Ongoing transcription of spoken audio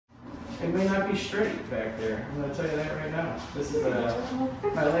It may not be straight back there. I'm going to tell you that right now. This is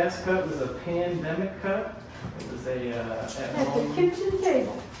my last cut was a pandemic cut. It was a at home. The kitchen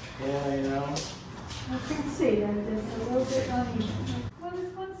table. Yeah, you know. I can see that it's a little bit uneven. Well,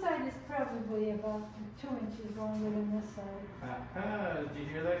 this one side is probably about 2 inches longer than this side. Did you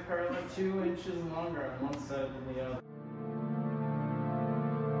hear that, Carla? 2 inches longer on one side than the other.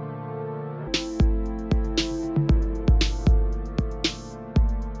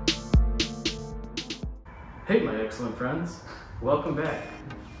 Hey, my excellent friends. Welcome back.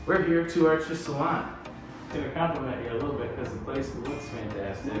 We're here at Realtor Salon. I'm going to compliment you a little bit because the place looks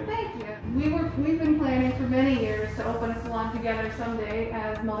fantastic. Well, thank you. We've been planning for many years to open a salon together someday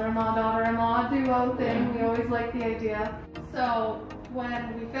as mother-in-law, daughter-in-law duo thing. We always liked the idea. So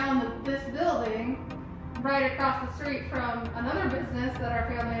when we found this building right across the street from another business that our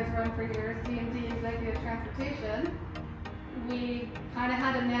family has run for years, D&D Executive Transportation, we kind of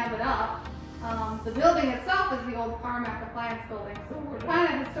had to nab it up. The building itself is the old Carmack appliance building, so we're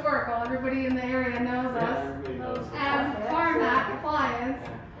kind of historical. Everybody in the area knows us as Carmack Appliance.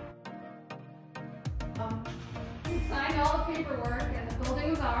 We signed all the paperwork and the building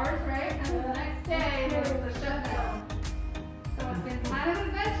was ours, right? And the next day there was a shutdown. So it's been kind of an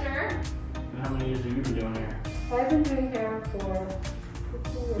adventure. And how many years have you been doing here? I've been doing hair for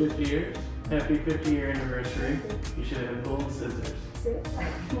 50 years. Happy 50-year anniversary. You should have golden scissors.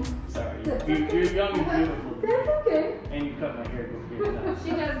 Sorry, you're young and beautiful. That's okay. And you cut my hair before.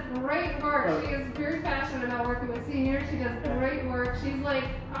 She does great work. She is very passionate about working with seniors. She does great work. She's like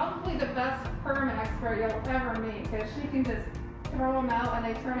probably the best perm expert you'll ever meet because she can just throw them out and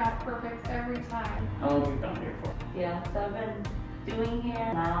they turn out perfect every time. How long have you been here for? Yeah, so I've been doing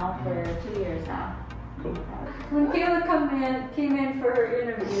hair now for 2 years now. Cool. When Kayla came in for her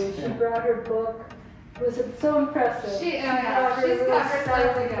interview, she brought her book. It was so impressive. She's got her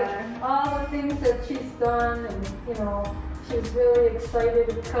stuff together. All the things that she's done, and you know, she's really excited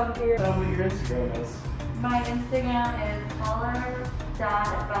to come here. Tell me what your Instagram is. My Instagram is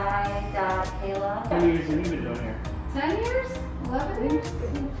caller.by.kayla. How many years have you been doing here? 10 years? 11 years? 10.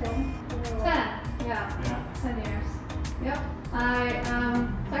 10, yeah. 10 years. Yep. I am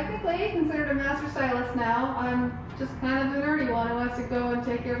technically considered a master stylist now. I'm just kind of the nerdy one who has to go and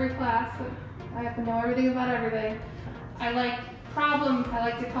take every class. I have to know everything about everything. I like to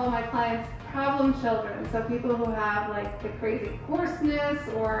call my clients problem children. So people who have like the crazy coarseness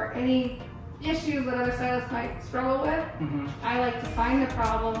or any issues that other stylists might struggle with. I like to find the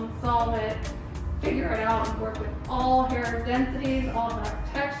problem, solve it, figure it out, and work with all hair densities, all hair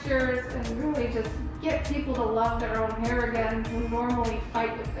textures, and really just get people to love their own hair again who normally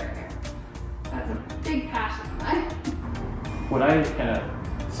fight with their hair. That's a big passion of mine. What I kind of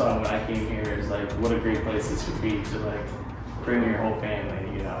saw when I came here is like what a great place this would be to like bring your whole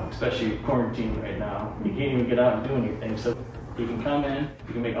family, you know, especially quarantine right now. You can't even get out and do anything. So you can come in,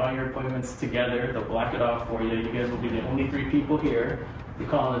 you can make all your appointments together, they'll block it off for you. You guys will be the only 3 people here. We're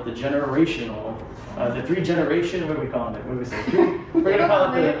calling it the generational, the 3 generation, what are we calling it? What do we say? We're gonna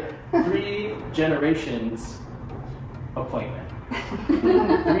call it the 3 generations appointment.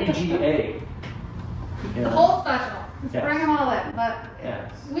 3GA. It's a whole special. Let's bring them all in. But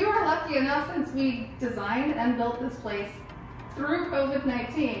we were lucky enough since we designed and built this place through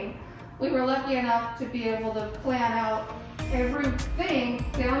COVID-19. We were lucky enough to be able to plan out everything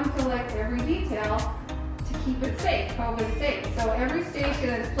down to like every detail to keep it safe, COVID safe. So every station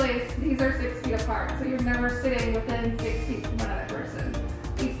is placed, these are 6 feet apart. So you're never sitting within 6 feet from another person.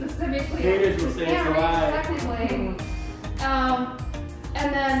 We specifically can't reach technically. And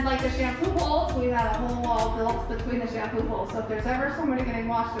then like the shampoo holes, we had a whole wall built between the shampoo holes. So if there's ever somebody getting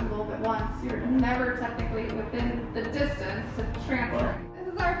washed and both at once, you're never technically within the distance to transfer. This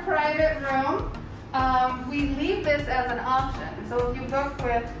is our private room. We leave this as an option. So if you book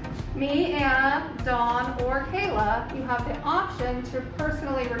with me, Anna, Dawn, or Kayla, you have the option to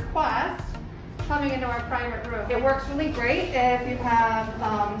personally request coming into our private room. It works really great if you have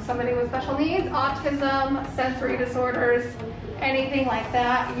somebody with special needs, autism, sensory disorders, anything like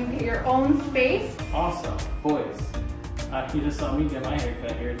that. You get your own space. Awesome. Boys, you just saw me get my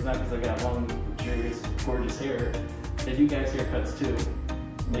haircut here. It's not because I got long, luxurious, gorgeous hair. They do guys' haircuts too.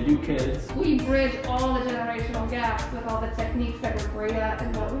 They do kids. We bridge all the generational gaps with all the techniques that we're great at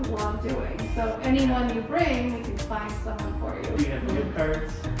and what we love doing. So anyone you bring, we can find someone for you. Do you have gift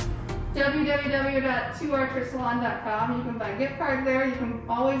cards? www.2archersalon.com. You can buy gift cards there. You can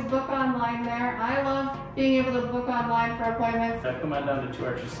always book online there. I love being able to book online for appointments. Come on down to 2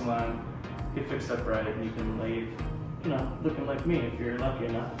 Archer Salon, get fixed up right, and you can leave, you know, looking like me if you're lucky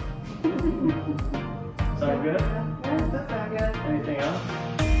enough. Sound good? Yeah, that sounds good. Anything else?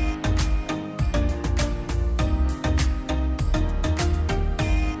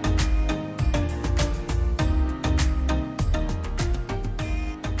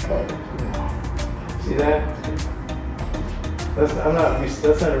 See that? That's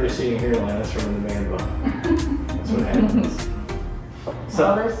not a receding hairline. That's from the man bun. That's what happens.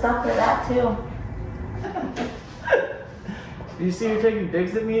 So there's stuff for that too. Do you see her taking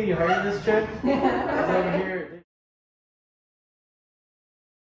digs at me? You hired this chick? She's over here.